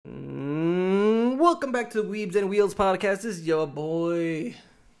Welcome back to the Weebs and Wheels podcast. This is your boy,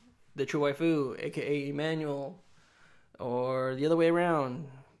 the True Waifu, aka Emmanuel, or the other way around.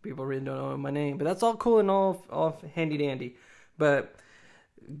 People really don't know my name, but that's all cool and all handy dandy. But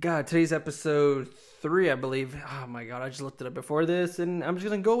God, today's episode 3, I believe. Oh my God, I just looked it up before this, and I'm just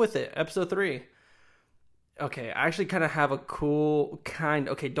gonna go with it. Episode 3. Okay, I actually kind of have a cool kind.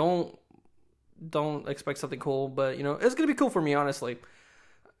 Okay, don't expect something cool, but you know it's gonna be cool for me, honestly.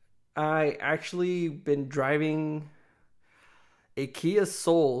 I actually been driving a Kia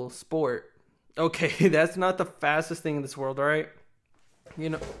Soul Sport. Okay, that's not the fastest thing in this world, all right?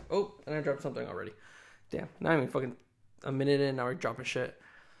 You know, oh, and I dropped something already. Damn, not even fucking a minute in, now we're dropping shit.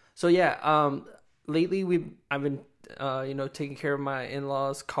 So yeah, lately I've been, taking care of my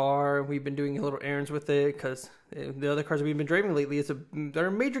in-laws' car. We've been doing little errands with it because the other cars we've been driving lately,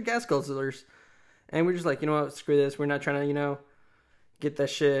 they're major gas guzzlers. And we're just like, you know what, screw this. We're not trying to, get that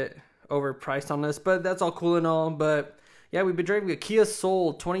shit overpriced on this, but that's all cool and all. But yeah, we've been driving a Kia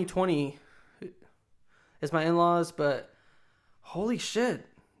Soul 2020. It's my in-laws, but holy shit,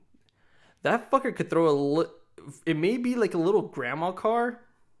 that fucker could throw it may be like a little grandma car,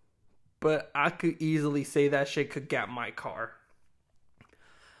 but I could easily say that shit could get my car.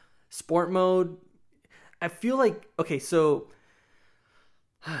 Sport mode, I feel like, okay, so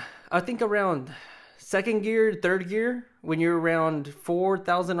I think around second gear, third gear, when you're around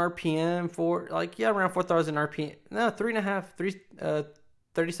 4,000 RPM, around 4,000 RPM, no,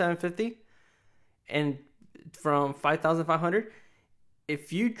 3,750, and from 5,500,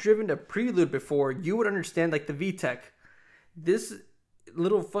 if you've driven a Prelude before, you would understand, like the VTEC. This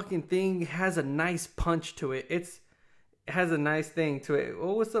little fucking thing has a nice punch to it. It has a nice thing to it.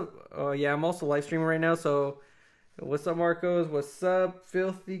 Oh, what's up? Oh, yeah, I'm also live streaming right now, so what's up, Marcos? What's up,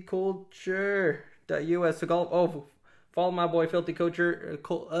 Filthy Culture? US. So follow my boy Filthy Culture.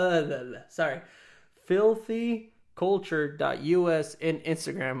 Filthy Culture.us in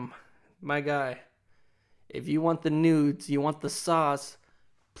Instagram. My guy. If you want the nudes, you want the sauce,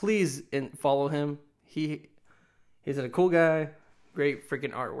 please follow him. He's a cool guy. Great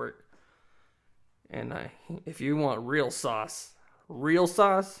freaking artwork. And if you want real sauce,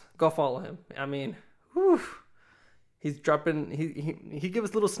 go follow him. I mean, whew. He's dropping. He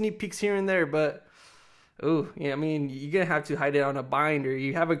gives us little sneak peeks here and there, but I mean, you're gonna have to hide it on a binder.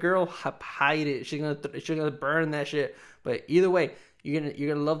 You have a girl, hide it. She's gonna burn that shit. But either way, you're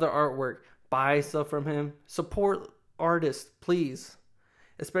gonna love the artwork. Buy stuff from him. Support artists, please,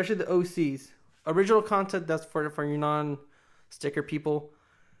 especially the OCs. Original content, that's for your non-sticker people.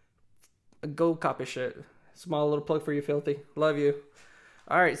 Go copy shit. Small little plug for you, Filthy. Love you.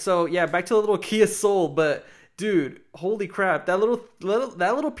 All right, so yeah, back to the little Kia Soul, but. Dude, holy crap. That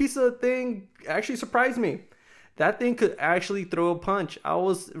little piece of thing actually surprised me. That thing could actually throw a punch. I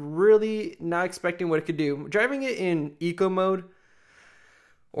was really not expecting what it could do. Driving it in eco mode,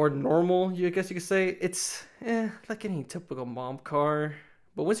 or normal, I guess you could say, it's like any typical mom car.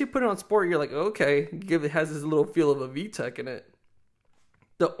 But once you put it on sport, you're like, okay, it has this little feel of a VTEC in it.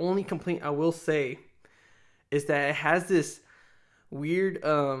 The only complaint I will say is that it has this weird,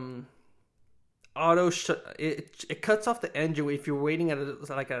 auto it cuts off the engine if you're waiting at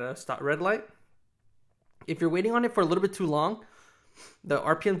a stop red light. If you're waiting on it for a little bit too long, the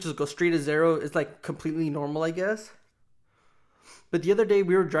RPM just goes straight to 0. It's like completely normal, I guess. But the other day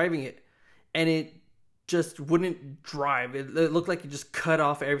we were driving it and it just wouldn't drive. It looked like it just cut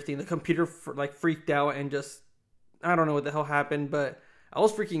off everything. The computer freaked out and just, I don't know what the hell happened, but I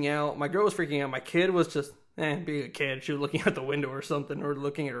was freaking out. My girl was freaking out. My kid was just being a kid. She was looking out the window or something, or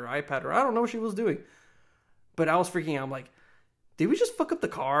looking at her iPad, or I don't know what she was doing. But I was freaking out. I'm like, did we just fuck up the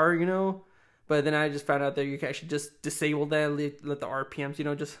car, But then I just found out that you can actually just disable that, let the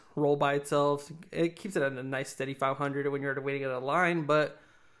RPMs, just roll by itself. It keeps it at a nice steady 500 when you're waiting at a line, but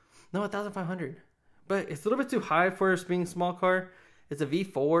no, 1,500. But it's a little bit too high for it being a small car. It's a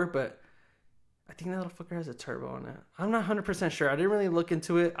V4, but I think that little fucker has a turbo on it. I'm not 100% sure. I didn't really look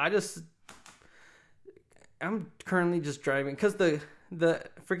into it. I'm currently just driving because the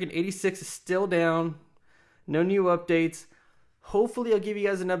freaking 86 is still down. No new updates. Hopefully I'll give you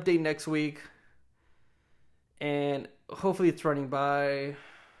guys an update next week. And hopefully it's running by.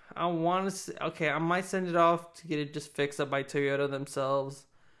 I might send it off to get it just fixed up by Toyota themselves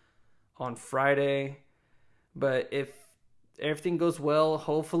on Friday. But if everything goes well,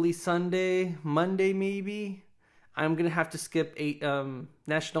 hopefully Monday maybe. I'm going to have to skip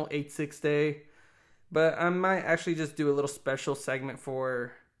National 86 Day. But I might actually just do a little special segment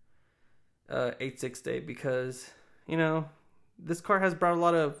for 86 Day because, this car has brought a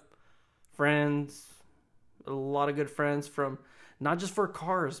lot of friends, a lot of good friends from not just for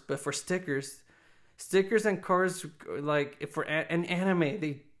cars, but for stickers. Stickers and cars, like for an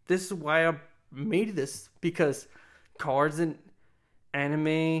anime, this is why I made this, because cards and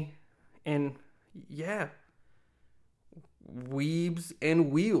anime and yeah, weebs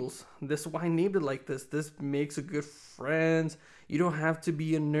and wheels. This is why I named it like this. This makes a good friends. You don't have to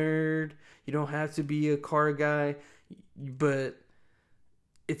be a nerd. You don't have to be a car guy, but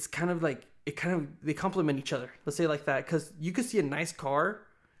it's kind of like they complement each other. Let's say it like that, because you could see a nice car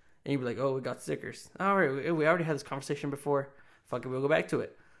and you'd be like, oh, we got stickers. All right, we already had this conversation before. Fuck it, we'll go back to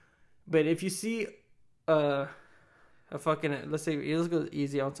it. But if you see a fucking, let's go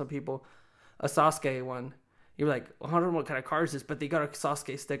easy on some people, a Sasuke one, you're like, I don't know what kind of car is this, but they got a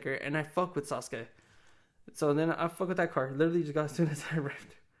Sasuke sticker, and I fuck with Sasuke. So then I fuck with that car. Literally just got as soon as I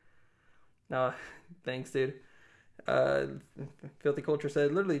arrived. No, thanks, dude. Filthy Culture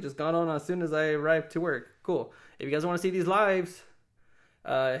said, literally just got on as soon as I arrived to work. Cool. If you guys want to see these lives,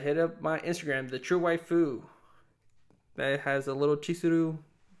 hit up my Instagram, the True Waifu. That has a little Chizuru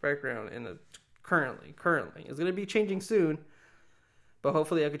background in the currently. It's gonna be changing soon, but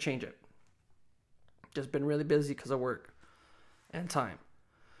hopefully I could change it. Just been really busy because of work and time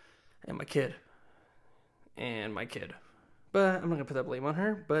and my kid. But I'm not gonna put that blame on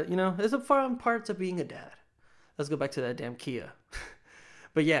her. But there's a fun parts of being a dad. Let's go back to that damn Kia.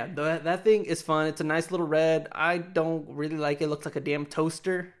 But yeah, that thing is fun. It's a nice little red. I don't really like it. It looks like a damn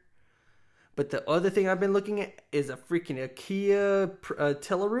toaster. But the other thing I've been looking at is a Kia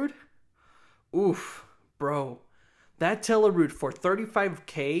Teleroot. Oof, bro. That Teleroot for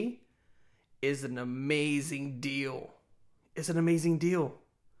 $35K is an amazing deal. It's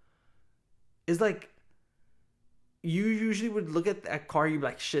like, you usually would look at that car, you'd be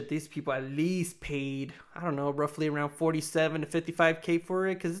like, shit, these people at least paid, I don't know, roughly around 47 to 55K for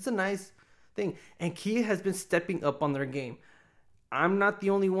it, because it's a nice thing. And Kia has been stepping up on their game. I'm not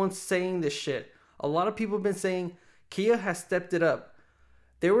the only one saying this shit. A lot of people have been saying Kia has stepped it up.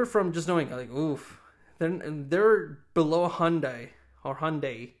 They were from just knowing, like, oof. They're below Hyundai, or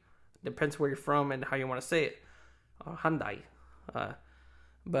Hyundai. Depends where you're from and how you want to say it. Hyundai.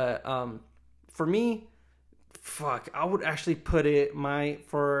 But for me, fuck, I would actually put it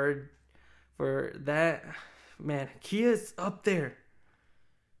for that, man, Kia is up there.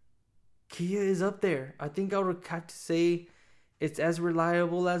 I think I would have to say it's as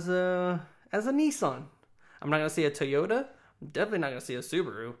reliable as a Nissan. I'm not gonna say a Toyota. I'm definitely not gonna say a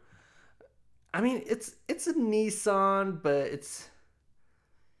Subaru. I mean, it's a Nissan, but it's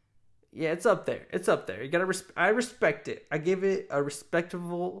up there. You gotta I respect it. I give it a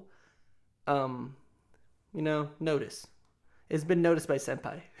respectable notice. It's been noticed by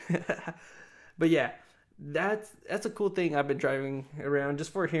Senpai. But yeah, that's a cool thing I've been driving around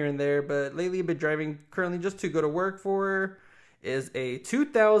just for here and there. But lately I've been driving currently just to go to work for is a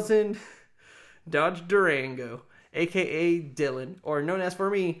 2000 Dodge Durango, aka Dylan, or known as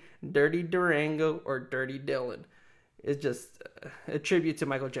for me, Dirty Durango or Dirty Dylan. It's just a tribute to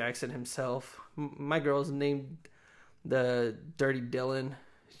Michael Jackson himself. My girl's named the Dirty Dylan.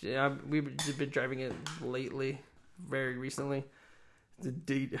 Yeah, we've just been driving it lately, very recently.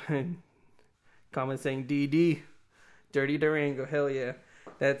 The comment saying DD, Dirty Durango, hell yeah.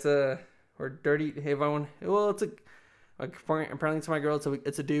 That's or dirty. If I want, well, it's apparently it's my girl.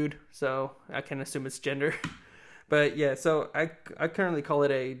 It's a dude, so I can assume it's gender. But yeah, so I currently call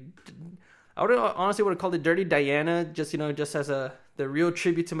it I would honestly would have called it Dirty Diana, just as the real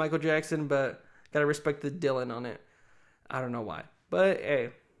tribute to Michael Jackson, but gotta respect the Dylan on it. I don't know why, but hey,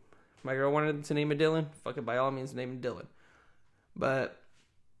 my girl wanted to name it Dylan. Fuck it, by all means, name it Dylan. But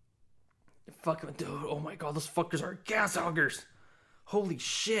fucking dude, oh my god, those fuckers are gas hoggers. Holy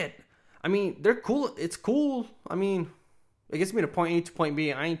shit! I mean, they're cool. It's cool. I mean, it gets me to point A to point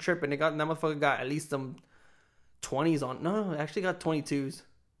B. I ain't tripping. That motherfucker got at least some 20s on. No, it actually got 22s.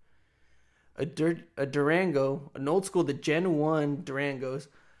 A Durango, an old school, the Gen 1 Durangos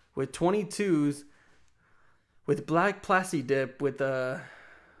with 22s with black plasti dip with a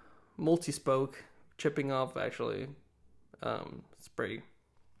multi-spoke chipping off actually spray.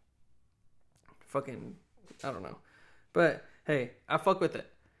 Fucking, I don't know. But hey, I fuck with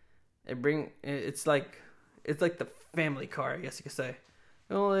it. It's like the family car, I guess you could say.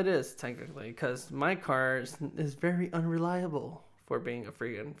 Well, it is technically, because my car is very unreliable for being a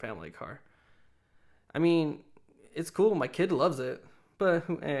freaking family car. I mean, it's cool. My kid loves it, but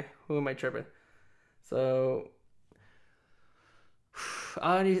who am I tripping? So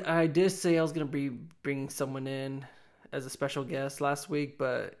I did say I was gonna be bringing someone in as a special guest last week,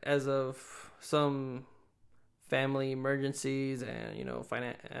 but as of some family emergencies and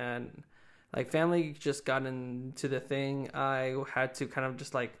family just got into the thing, I had to kind of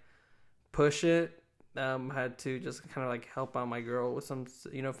just like push it Had to just kind of like help out my girl with some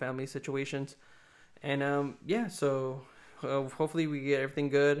family situations, and yeah. So hopefully we get everything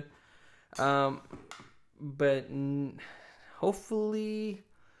good. But hopefully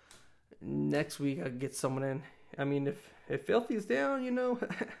next week I get someone in. I mean, if Filthy's down,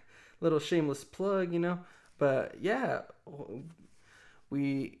 little shameless plug, But yeah,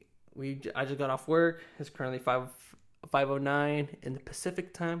 I just got off work. It's currently 5:09 in the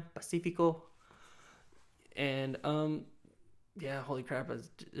Pacific time, Pacifico, and yeah, holy crap,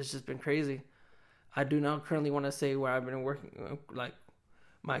 it's just been crazy. I do not currently want to say where I've been working, like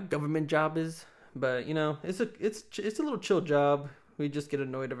my government job is, but it's a little chill job. We just get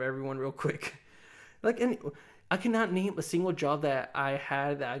annoyed of everyone real quick. I cannot name a single job that I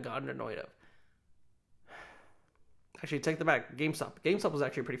had that I got annoyed of. Actually, take that back. GameStop. GameStop was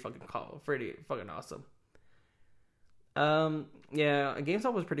actually pretty fucking awesome. Yeah,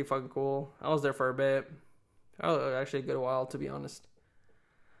 GameStop was pretty fucking cool. I was there for a bit. Oh, actually a good while, to be honest.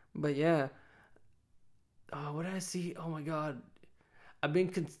 But yeah. Oh, what did I see? Oh my god. I've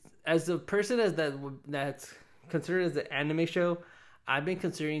been as a person that's considered as an anime show. I've been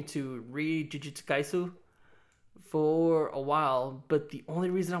considering to read Jujutsu Kaisen for a while, but the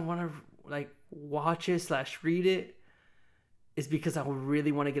only reason I want to watch it / read it is because I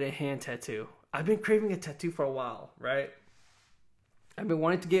really want to get a hand tattoo. I've been craving a tattoo for a while, right? I've been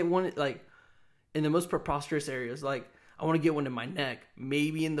wanting to get one in the most preposterous areas. I want to get one in my neck,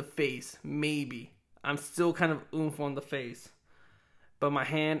 maybe in the face, maybe. I'm still kind of oomph on the face. But my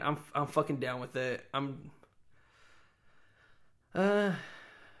hand, I'm fucking down with it. And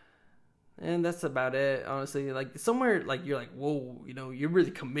that's about it, honestly. Somewhere, you're like, whoa, you're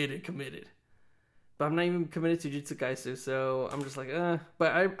really committed. But I'm not even committed to Jujutsu Kaisen, so I'm just like,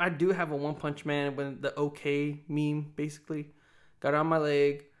 But I do have a One Punch Man when the okay meme, basically. Got it on my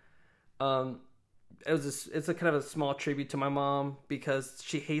leg. It's a kind of a small tribute to my mom because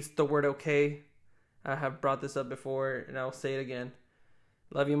she hates the word okay. I have brought this up before, and I'll say it again.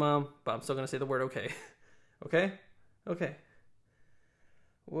 Love you, Mom, but I'm still going to say the word okay. Okay? Okay.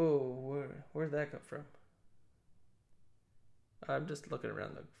 Whoa, where'd that come from? I'm just looking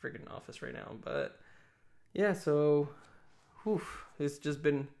around the freaking office right now, but yeah, so it's just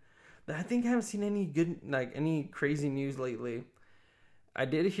been. I think I haven't seen any any crazy news lately. I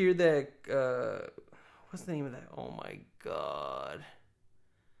did hear that. What's the name of that? Oh my god!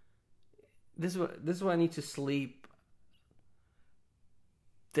 This is what I need to sleep,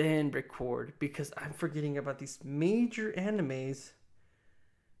 then record, because I'm forgetting about these major animes,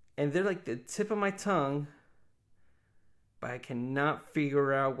 and they're like the tip of my tongue, but I cannot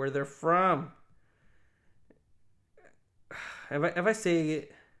figure out where they're from. If I say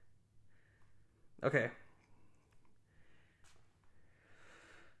it, okay.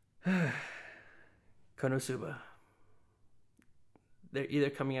 Konosuba. They're either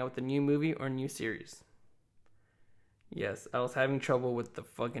coming out with a new movie or a new series. Yes, I was having trouble with the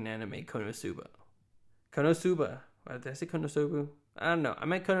fucking anime Konosuba. Konosuba. Did I say Konosuba? I don't know. I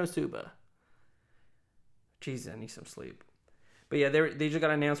meant Konosuba. Jeez, I need some sleep. But yeah, they just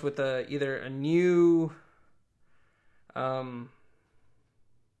got announced with either a new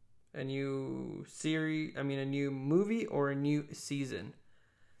series. I mean, a new movie or a new season.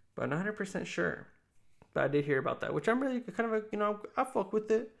 But I'm not 100% sure. But I did hear about that, which I'm really kind of I fuck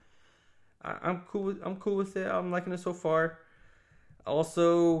with it. I'm cool with it. I'm liking it so far.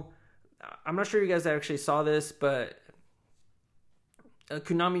 Also, I'm not sure you guys actually saw this, but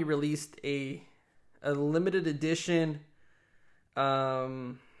Konami released a limited edition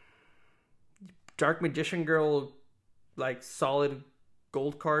Dark Magician Girl solid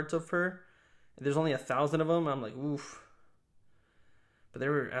gold cards of her. There's only 1,000 of them. I'm like, oof. But they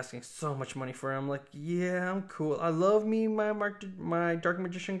were asking so much money for it. I'm like, yeah, I'm cool. I love my Dark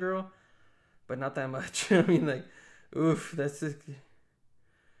Magician Girl, but not that much. I mean, oof, that's it.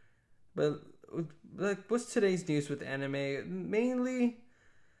 But what's today's news with anime? Mainly,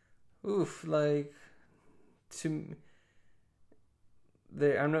 oof, I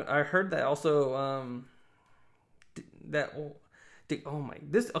heard that also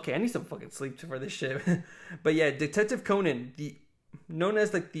I need some fucking sleep for this shit. But yeah, Detective Conan, known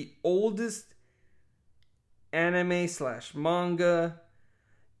as the oldest anime / manga,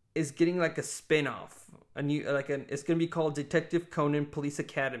 is getting a spin-off. It's gonna be called Detective Conan Police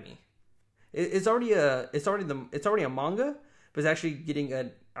Academy. It's already a manga, but it's actually getting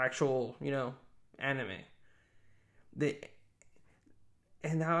an actual anime.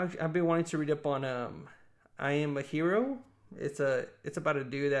 And now I've been wanting to read up on I Am a Hero. It's about a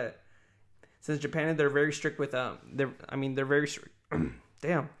dude that, since Japan, they're very strict with they're very strict.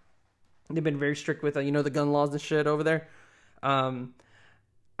 Damn, They've been very strict with the gun laws and shit over there.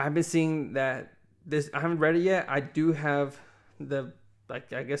 I've been seeing that this. I haven't read it yet. I do have the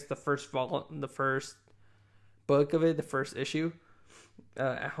I guess the first book of it, the first issue,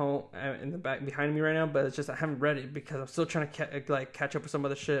 at home in the back behind me right now. But it's just I haven't read it because I'm still trying to catch up with some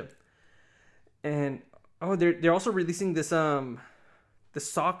other shit. And they're also releasing this the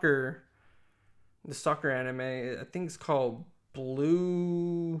soccer anime. I think it's called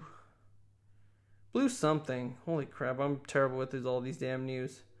Blue something. Holy crap! I'm terrible with all these damn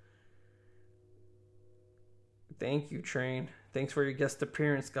news. Thank you, Train. Thanks for your guest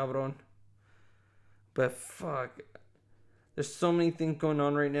appearance, cabron. But fuck, there's so many things going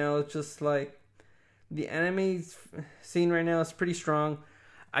on right now. It's just like the anime scene right now is pretty strong.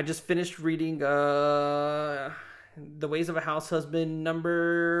 I just finished reading The Ways of a House Husband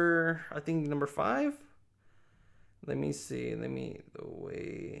number 5. Let me see. The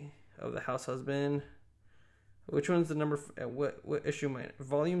Way of the House Husband. Which one's the number? What issue am I in?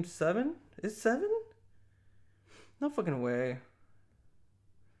 Volume 7? Is 7? No fucking way.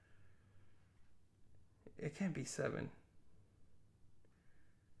 It can't be 7.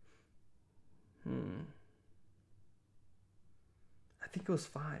 I think it was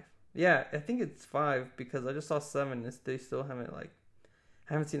 5. Yeah, I think it's 5 because I just saw 7. They still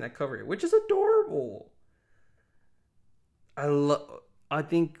haven't seen that cover yet, which is adorable. I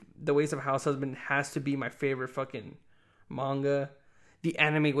think The Ways of a House Husband has to be my favorite fucking manga. The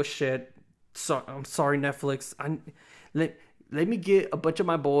anime was shit. So I'm sorry, Netflix. Let me get a bunch of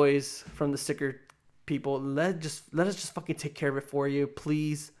my boys from the sticker people. Let us just fucking take care of it for you,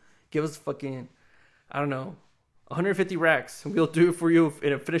 please. Give us fucking, I don't know, 150 racks. We'll do it for you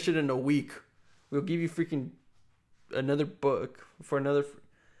and finish it in a week. We'll give you freaking another book for another.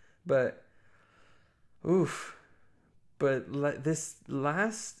 But, oof. But this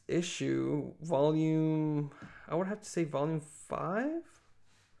last issue, volume, I would have to say volume 5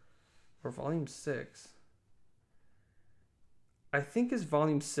 or volume 6. I think it's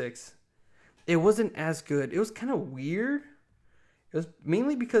volume 6. It wasn't as good. It was kind of weird. It was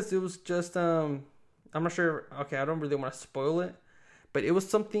mainly because it was just I'm not sure. Okay, I don't really want to spoil it, but it was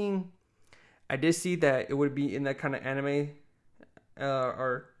something. I did see that it would be in that kind of anime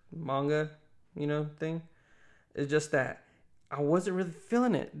or manga, thing. It's just that I wasn't really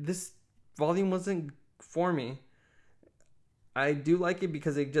feeling it. This volume wasn't for me. I do like it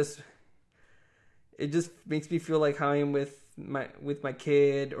because it just makes me feel like how I am with my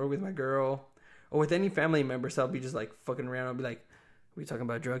kid or with my girl or with any family members. I'll be just like fucking around. I'll be like, "We talking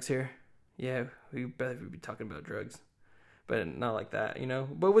about drugs here?" Yeah, we better be talking about drugs, but not like that,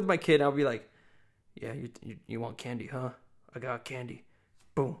 But with my kid, I'll be like, "Yeah, you want candy, huh? I got candy."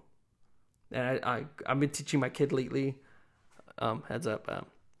 Boom. And I've been teaching my kid lately. Heads up,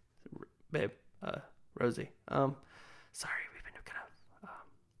 babe, Rosie. Sorry,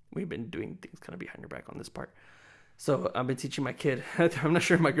 we've been doing things kind of behind your back on this part. So I've been teaching my kid. I'm not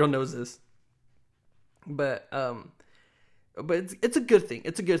sure if my girl knows this, but it's a good thing.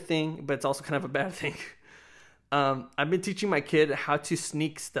 It's a good thing, but it's also kind of a bad thing. I've been teaching my kid how to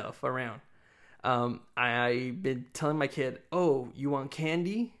sneak stuff around. I've been telling my kid, "Oh, you want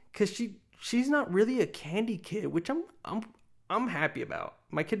candy?" Because she's not really a candy kid, which I'm happy about.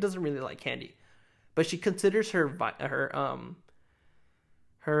 My kid doesn't really like candy, but she considers her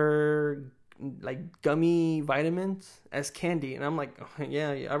like gummy vitamins as candy, and I'm like, oh,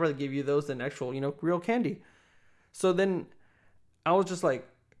 yeah, I'd rather give you those than actual, real candy. So then I was just like,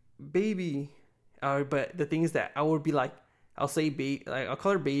 baby, but the thing is that I would be like, I'll say I'll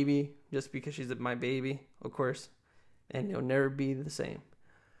call her baby just because she's my baby, of course, and it'll never be the same.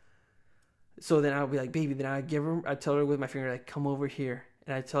 So then I'll be like, baby. Then I tell her with my finger, like, come over here.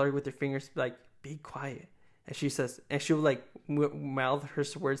 And I tell her with her fingers, like, be quiet. And she says, and she'll like mouth her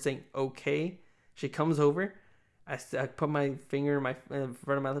words saying, okay. She comes over. I put my finger in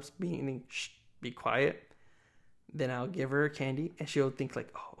front of my lips, meaning, shh, be quiet. Then I'll give her candy, and she'll think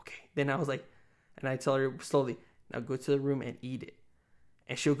like, oh, okay. Then I was like, and I tell her slowly, now go to the room and eat it.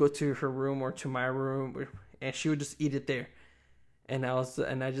 And she'll go to her room or to my room, and she would just eat it there. And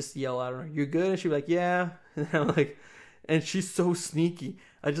I just yell at her, "You're good?" And she'd be like, "Yeah." And I'm like, and she's so sneaky.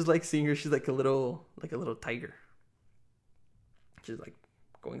 I just like seeing her. She's like a little tiger. She's like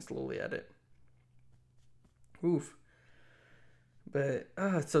going slowly at it. Oof. But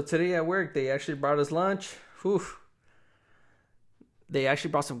so today at work they actually brought us lunch. Oof. They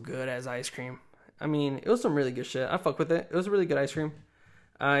actually brought some good ass ice cream. I mean, it was some really good shit. I fuck with it. It was really good ice cream.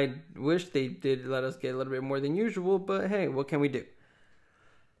 I wish they did let us get a little bit more than usual, but hey, what can we do?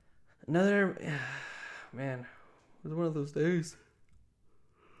 Man, it was one of those days.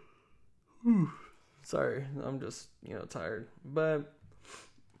 Sorry, I'm just, tired. But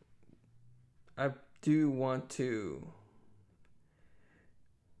I do want to.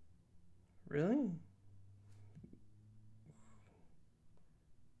 Really?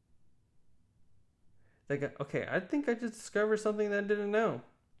 Okay, I think I just discovered something that I didn't know.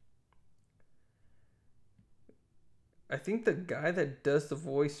 I think the guy that does the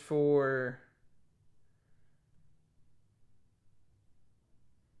voice for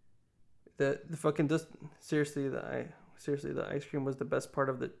the fucking does seriously the ice cream was the best part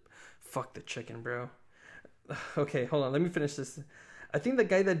of the fuck the chicken, bro. Okay, hold on, let me finish this. I think the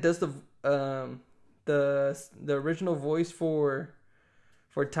guy that does the original voice for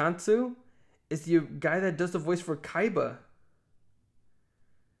Tansu is the guy that does the voice for Kaiba.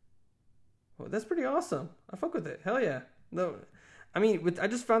 Well, that's pretty awesome. I fuck with it. Hell yeah. No, I mean, I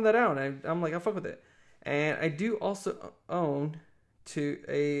just found that out. I'm like, I fuck with it. And I do also own to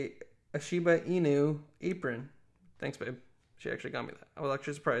a Shiba Inu apron. Thanks, babe. She actually got me that. I was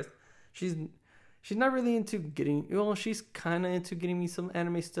actually surprised. She's she's not really into getting. Well, she's kind of into getting me some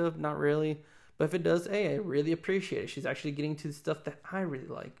anime stuff. Not really, but if it does, hey, I really appreciate it. She's actually getting to the stuff that I really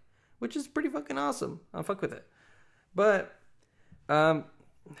like, which is pretty fucking awesome. I'll fuck with it. But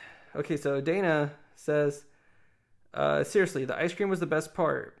okay, so Dana says, seriously, the ice cream was the best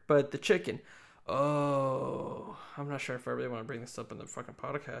part, but the chicken. Oh, I'm not sure if I really want to bring this up in the fucking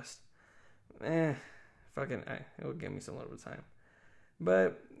podcast. Fucking, it will give me some little bit of time.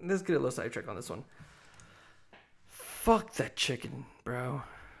 But let's get a little sidetrack on this one. Fuck that chicken, bro.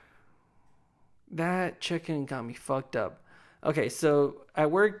 That chicken got me fucked up. Okay, so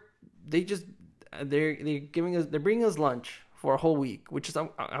at work, they're bringing us lunch for a whole week, which is,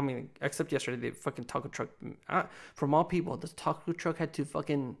 I mean, except yesterday, the fucking taco truck, from all people, the taco truck had to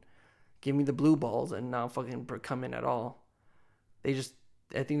fucking give me the blue balls and not fucking come in at all. I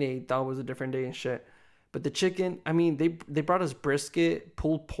think they thought it was a different day and shit. But the chicken, I mean, they brought us brisket,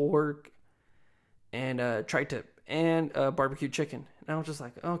 pulled pork, and tri-tip, and barbecue chicken. And I was just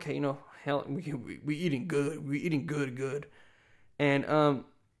like, okay, hell, we eating good. We eating good. And,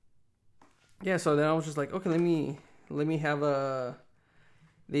 yeah, so then I was just like, okay, let me have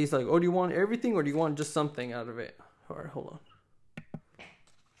these, like, oh, do you want everything or do you want just something out of it? All right, hold on.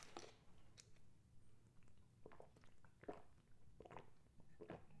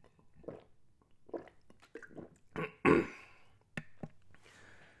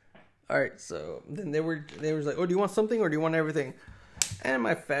 All right, so then they were like, oh, do you want something or do you want everything? And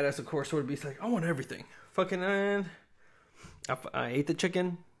my fat ass, of course, would be like, I want everything. Fucking, I ate the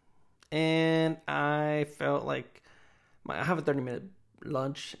chicken, and I felt like I have a 30-minute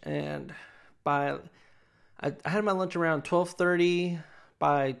lunch, and I had my lunch around 12:30.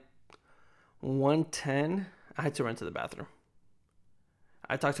 By 1:10, I had to run to the bathroom.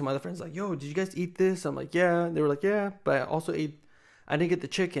 I talked to my other friends like, yo, did you guys eat this? I'm like, yeah. They were like, yeah, but I didn't get the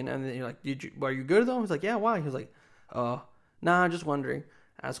chicken. And then you're like, are you good though? I was like, yeah, why? He was like, nah, just wondering.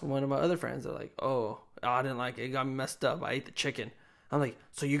 I asked one of my other friends. They're like, I didn't like it. It got me messed up. I ate the chicken. I'm like,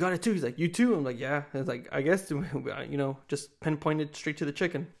 so you got it too? He's like, you too? I'm like, yeah. It's like, I guess, just pinpointed straight to the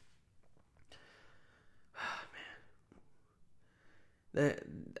chicken. Man.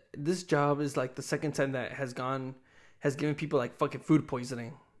 This job is like the second time that has given people like fucking food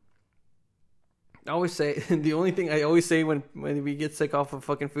poisoning. I always say, the only thing I always say when we get sick off of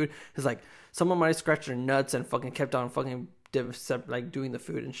fucking food is like, someone might have scratched their nuts and fucking kept on fucking like doing the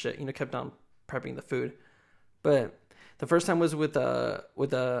food and shit, kept on prepping the food. But the first time was with a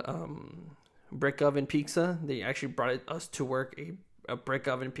brick oven pizza. They actually brought us to work a brick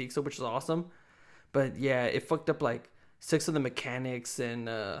oven pizza, which is awesome. But yeah, it fucked up like 6 of the mechanics and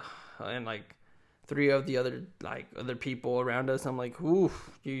like 3 of the other people around us. I'm like, ooh,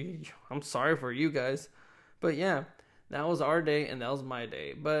 I'm sorry for you guys. But yeah, that was our day and that was my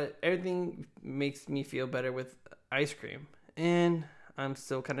day. But everything makes me feel better with ice cream. And I'm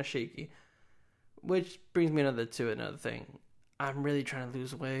still kind of shaky. Which brings me to another thing. I'm really trying to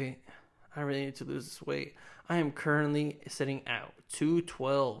lose weight. I really need to lose this weight. I am currently sitting at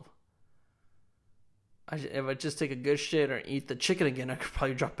 212. If I just take a good shit or eat the chicken again, I could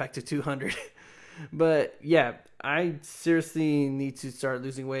probably drop back to 200. But yeah, I seriously need to start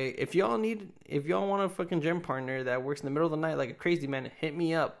losing weight. If y'all want a fucking gym partner that works in the middle of the night like a crazy man, hit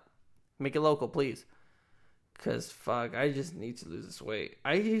me up. Make it local, please. Cause fuck, I just need to lose this weight.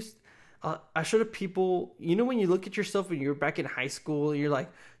 I showed up people, when you look at yourself when you're back in high school, you're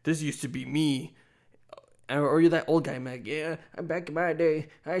like, this used to be me. Or you're that old guy, man. Yeah, back in my day,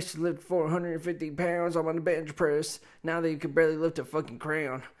 I used to lift 450 pounds on the bench press. Now they could barely lift a fucking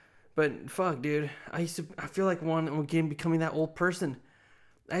crayon. But fuck, dude, I feel like becoming that old person.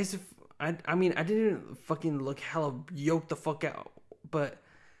 I I mean, I didn't fucking look hella yoked the fuck out, but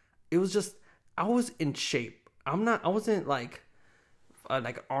it was just, I was in shape. I wasn't like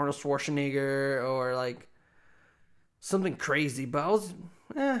Arnold Schwarzenegger or like something crazy, but I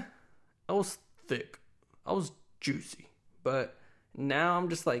was thick. I was juicy. But now I'm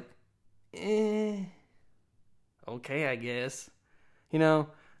just like, okay, I guess. You know,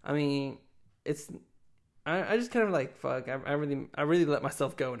 I mean, I just kind of like, fuck, I really let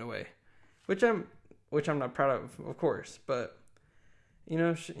myself go in a way, which I'm not proud of course, but you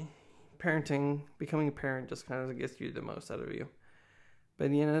know, parenting, becoming a parent just kind of gets you the most out of you. But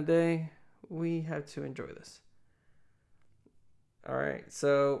at the end of the day, we have to enjoy this. All right,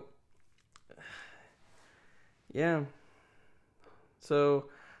 so yeah. So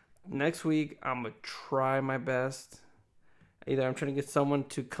next week, I'm gonna try my best. Either I'm trying to get someone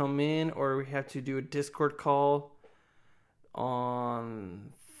to come in, or we have to do a Discord call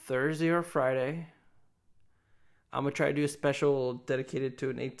on Thursday or Friday. I'm gonna try to do a special dedicated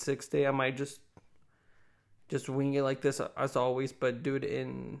to an 8-6 day. I might just wing it like this as always, but do it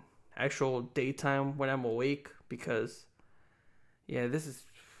in actual daytime when I'm awake, because yeah, it's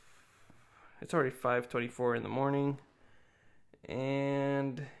already 5:24 in the morning,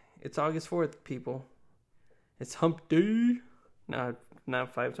 and it's August 4th, people. It's hump day. No,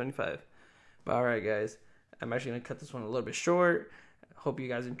 not 5:25. But all right, guys, I'm actually gonna cut this one a little bit short. Hope you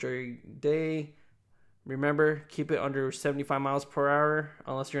guys enjoy your day. Remember, keep it under 75 miles per hour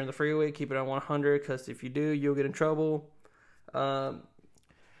unless you're in the freeway. Keep it on 100, because if you do, you'll get in trouble.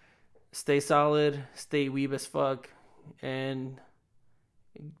 Stay solid, stay weeb as fuck, and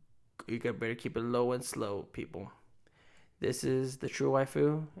you better keep it low and slow, people. This is the True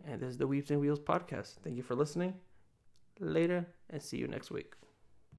Waifu, and this is the Weeps and Wheels podcast. Thank you for listening. Later, and see you next week.